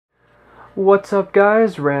What's up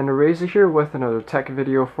guys, RandomRazrs here with another tech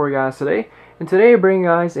video for you guys today. And today I bring you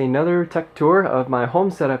guys another tech tour of my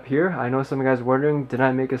home setup here. I know some of you guys are wondering, did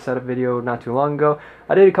I make a setup video not too long ago?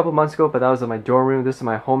 I did a couple months ago, but that was in my dorm room. This is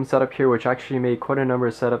my home setup here, which actually made quite a number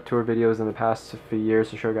of setup tour videos in the past few years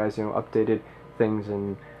to show you guys, updated things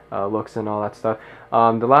and looks and all that stuff.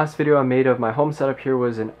 The last video I made of my home setup here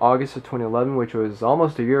was in August of 2011, which was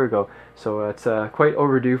almost a year ago, so it's quite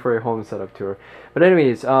overdue for a home setup tour. But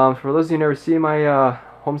anyways, for those of you who never seen my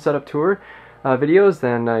home setup tour videos,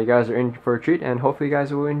 then you guys are in for a treat, and hopefully you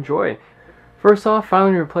guys will enjoy. First off,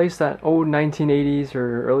 finally replaced that old 1980s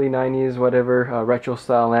or early 90s, whatever, retro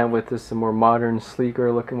style lamp with this more modern,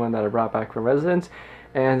 sleeker looking one that I brought back from residence.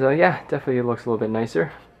 And yeah, definitely looks a little bit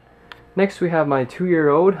nicer. Next we have my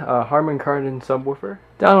 2-year-old Harman Kardon subwoofer.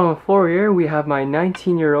 Down on the floor here we have my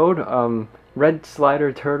 19-year-old red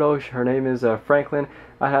slider turtle. Her name is Franklin.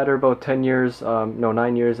 I had her about 10 years, no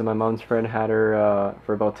 9 years, and my mom's friend had her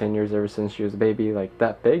for about 10 years ever since she was a baby, like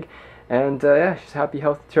that big. And yeah, she's a happy,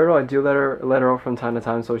 healthy turtle. I do let her out from time to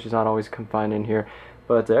time, so she's not always confined in here.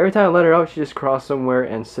 But every time I let her out, she just crawls somewhere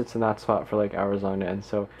and sits in that spot for like hours on end.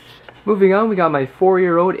 So moving on, we got my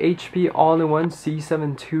 4-year-old HP all-in-one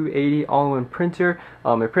C7280 all-in-one printer.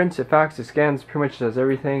 It prints, it faxes, it scans, pretty much does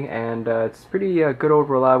everything, and it's pretty good old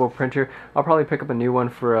reliable printer. I'll probably pick up a new one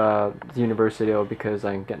for the university though, because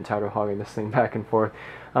I'm getting tired of hogging this thing back and forth.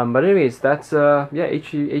 But anyways, that's yeah,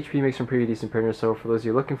 HP makes some pretty decent printers. So for those of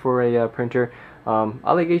you looking for a printer,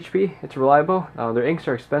 I like HP. It's reliable. Their inks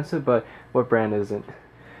are expensive, but what brand isn't?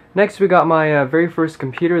 Next we got my very first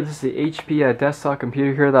computer. This is the HP desktop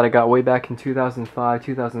computer here that I got way back in 2005,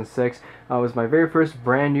 2006. It was my very first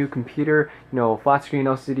brand new computer, flat screen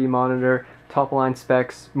LCD monitor, top line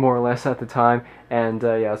specs more or less at the time, and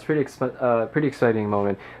yeah, it's pretty exciting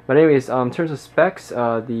moment. But anyways, in terms of specs,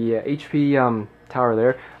 the HP tower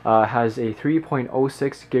there has a 3.06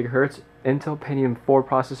 gigahertz Intel Pentium 4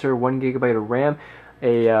 processor, 1 gigabyte of RAM,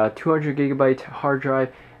 a 200 gigabyte hard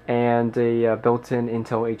drive, and a built-in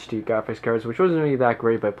Intel HD graphics cards, which wasn't really that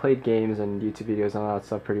great, but played games and YouTube videos and all that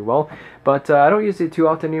stuff pretty well. But I don't use it too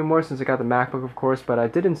often anymore since I got the MacBook, of course, but I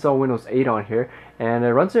did install Windows 8 on here, and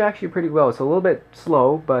it runs it actually pretty well. It's a little bit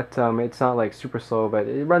slow, but it's not like super slow, but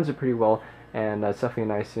it runs it pretty well, and it's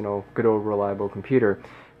definitely a nice, good old reliable computer.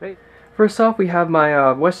 Right. First off, we have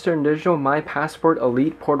my Western Digital My Passport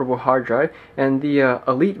Elite portable hard drive, and the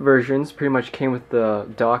Elite versions pretty much came with the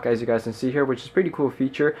dock, as you guys can see here, which is a pretty cool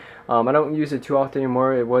feature. I don't use it too often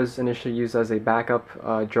anymore. It was initially used as a backup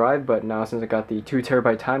drive, but now since I got the 2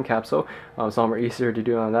 terabyte time capsule, it's a lot more easier to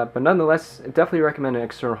do on that. But nonetheless, definitely recommend an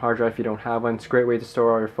external hard drive if you don't have one. It's a great way to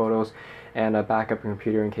store all your photos and back up your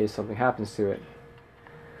computer in case something happens to it.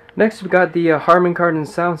 Next we got the Harman Kardon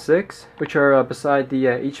Sound 6, which are beside the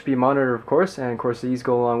HP monitor, of course, and of course these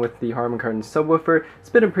go along with the Harman Kardon subwoofer. It's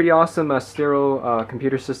been a pretty awesome stereo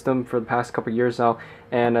computer system for the past couple years now,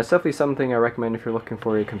 and it's definitely something I recommend if you're looking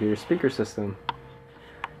for a computer speaker system.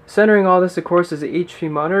 Centering all this, of course, is the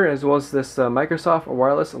HP monitor, as well as this Microsoft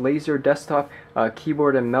wireless laser desktop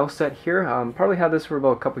keyboard and mouse set here. Probably had this for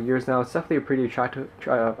about a couple years now. It's definitely a pretty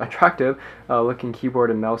attractive looking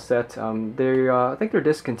keyboard and mouse set. I think they're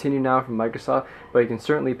discontinued now from Microsoft, but you can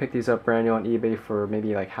certainly pick these up brand new on eBay for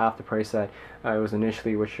maybe like half the price that it was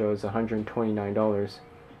initially, which was $129.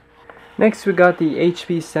 Next we got the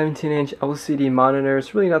HP 17-inch LCD monitor.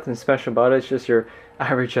 It's really nothing special about it. It's just your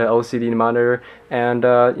average LCD monitor, and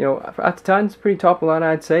at the time it's pretty top of the line,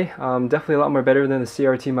 I'd say. Definitely a lot more better than the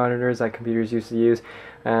CRT monitors that computers used to use,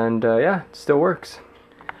 and yeah, it still works.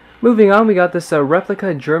 Moving on, we got this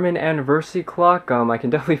replica German anniversary clock. I can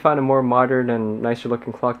definitely find a more modern and nicer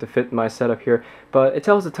looking clock to fit my setup here, but it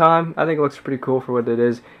tells the time. I think it looks pretty cool for what it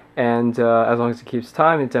is, and as long as it keeps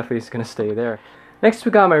time, it definitely is going to stay there. Next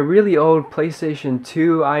we got my really old PlayStation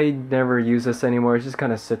 2. I never use this anymore, it just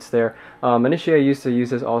kind of sits there. Initially I used to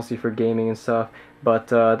use this also for gaming and stuff, but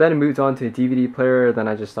then it moved on to a DVD player, then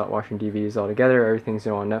I just stopped watching DVDs altogether. Everything's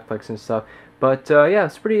on Netflix and stuff. But yeah,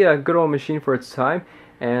 it's a pretty good old machine for its time,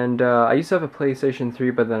 and I used to have a PlayStation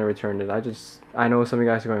 3, but then I returned it. I know some of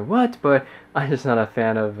you guys are going, what? But I'm just not a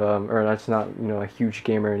fan of, or I'm just not, a huge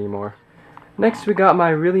gamer anymore. Next we got my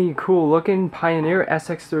really cool looking Pioneer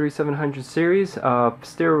SX3700 series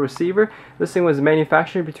stereo receiver. This thing was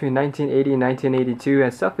manufactured between 1980 and 1982, and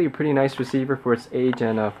it's definitely a pretty nice receiver for its age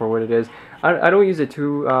and for what it is. I don't use it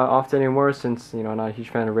too often anymore since I'm not a huge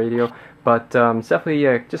fan of radio, but it's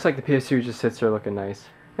definitely just like the PS2, it just sits there looking nice.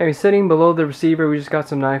 Anyway, sitting below the receiver we just got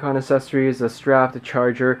some Nikon accessories, the strap, the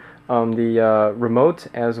charger, the remote,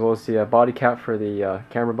 as well as the body cap for the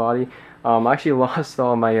camera body. I actually lost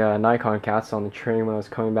all my Nikon cats on the train when I was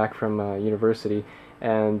coming back from university,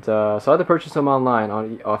 and so I had to purchase them online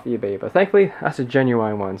off eBay, but thankfully that's a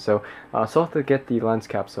genuine one, so so I have to get the lens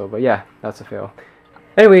capsule, but yeah, that's a fail.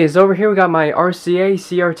 Anyways, over here we got my RCA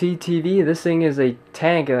CRT TV. This thing is a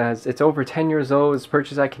tank. It's over 10 years old. It's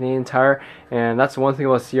purchased at Canadian Tire, and that's one thing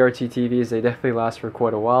about CRT TVs. They definitely last for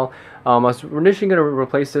quite a while. I was initially going to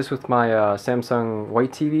replace this with my Samsung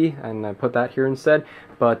white TV, and I put that here instead.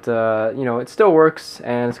 But you know, it still works,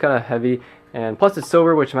 and it's kind of heavy. And plus it's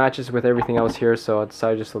silver, which matches with everything else here, so I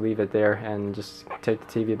decided just to leave it there and just take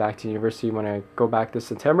the TV back to university when I go back this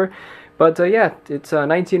September. But yeah, it's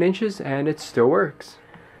 19 inches and it still works.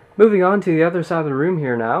 Moving on to the other side of the room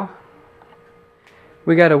here now.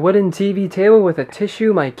 We got a wooden TV table with a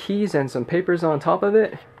tissue, my keys, and some papers on top of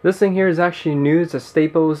it. This thing here is actually new. It's a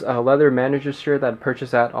Staples leather manager's shirt that I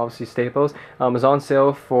purchased at, obviously, Staples. It was on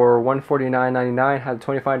sale for $149.99, had a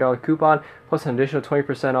 $25 coupon, plus an additional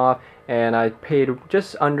 20% off, and I paid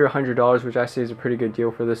just under $100, which actually is a pretty good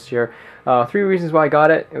deal for this year. 3 reasons why I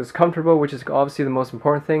got it. It was comfortable, which is obviously the most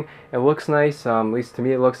important thing. It looks nice, at least to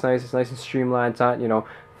me it looks nice. It's nice and streamlined. It's not, you know,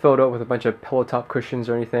 filled out with a bunch of pillow top cushions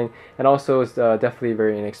or anything, and also it's definitely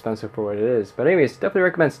very inexpensive for what it is. But anyways, definitely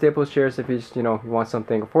recommend Staples chairs if you just, you know, you want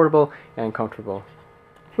something affordable and comfortable.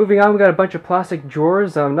 Moving on, we got a bunch of plastic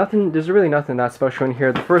drawers. There's really nothing that special in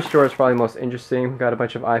here. The first drawer is probably most interesting. We got a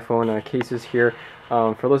bunch of iPhone cases here.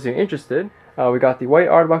 For those of you interested, we got the white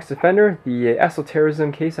OtterBox Defender, the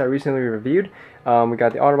Esotericism case I recently reviewed. We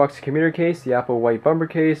got the OtterBox commuter case, the Apple white bumper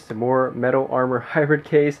case, the more Metal Armor hybrid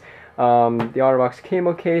case, the OtterBox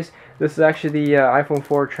camo case. This is actually the iPhone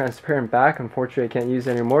 4 transparent back. Unfortunately, I can't use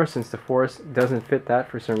it anymore since the Force doesn't fit that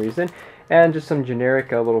for some reason. And just some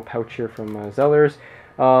generic little pouch here from Zellers.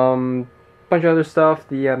 Bunch of other stuff.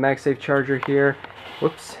 The MagSafe charger here.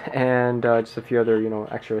 Whoops. And just a few other, you know,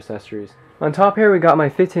 extra accessories. On top here we got my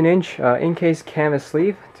 15-inch in-case canvas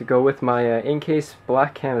sleeve to go with my in-case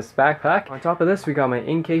black canvas backpack. On top of this we got my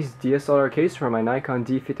in-case DSLR case for my Nikon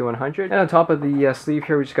D5100. And on top of the sleeve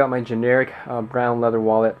here we just got my generic brown leather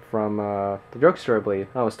wallet from the drugstore, I believe.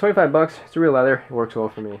 That was 25 bucks. It's real leather. It works well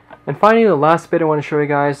for me. And finally, the last bit I want to show you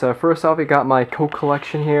guys. First off, we got my Coke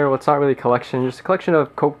collection here. Well, it's not really a collection, just a collection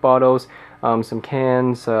of Coke bottles. Some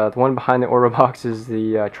cans. The one behind the order box is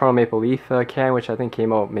the Toronto Maple Leaf can, which I think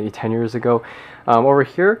came out maybe 10 years ago. Over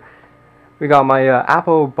here we got my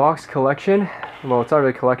Apple box collection. Well, it's not really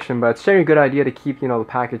a collection, but it's generally a good idea to keep, you know, the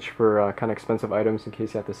package for kind of expensive items in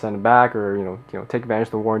case you have to send it back, or you know take advantage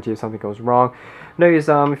of the warranty if something goes wrong. Anyways,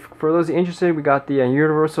 for those interested, we got the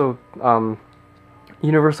universal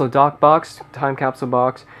dock box, time capsule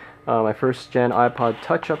box. My first gen iPod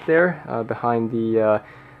Touch up there behind the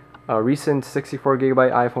recent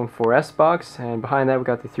 64GB iPhone 4S box, and behind that we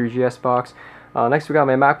got the 3GS box. Next we got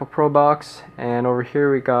my MacBook Pro box, and over here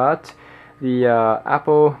we got the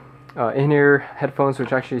Apple in-ear headphones,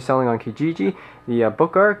 which are actually selling on Kijiji, the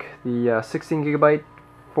Book Arc, the 16GB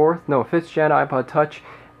 5th gen iPod Touch,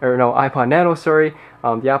 or no, iPod Nano, sorry,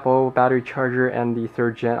 the Apple battery charger, and the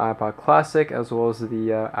 3rd gen iPod Classic, as well as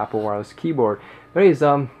the Apple wireless keyboard. But anyways,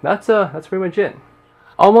 that's pretty much it.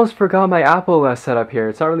 Almost forgot my Apple setup here.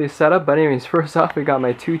 It's not really a setup, but anyways, first off we got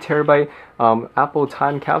my 2TB Apple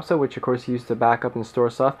time capsule, which of course used to back up and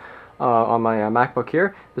store stuff on my MacBook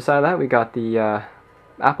here. Beside that we got the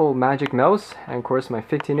Apple Magic Mouse, and of course my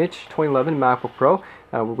 15-inch 2011 MacBook Pro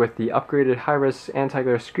with the upgraded high-res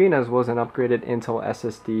anti-glare screen, as well as an upgraded Intel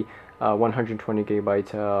SSD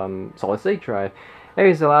 120GB solid-state drive.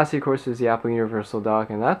 Anyways, the last of course is the Apple Universal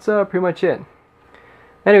Dock, and that's pretty much it.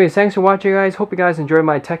 Anyways, thanks for watching, guys. Hope you guys enjoyed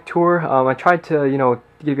my tech tour. I tried to, you know,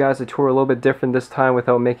 give you guys a tour a little bit different this time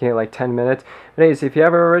without making it like 10 minutes. But anyways, if you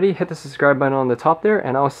haven't already, hit the subscribe button on the top there,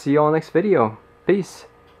 and I'll see you all next video. Peace.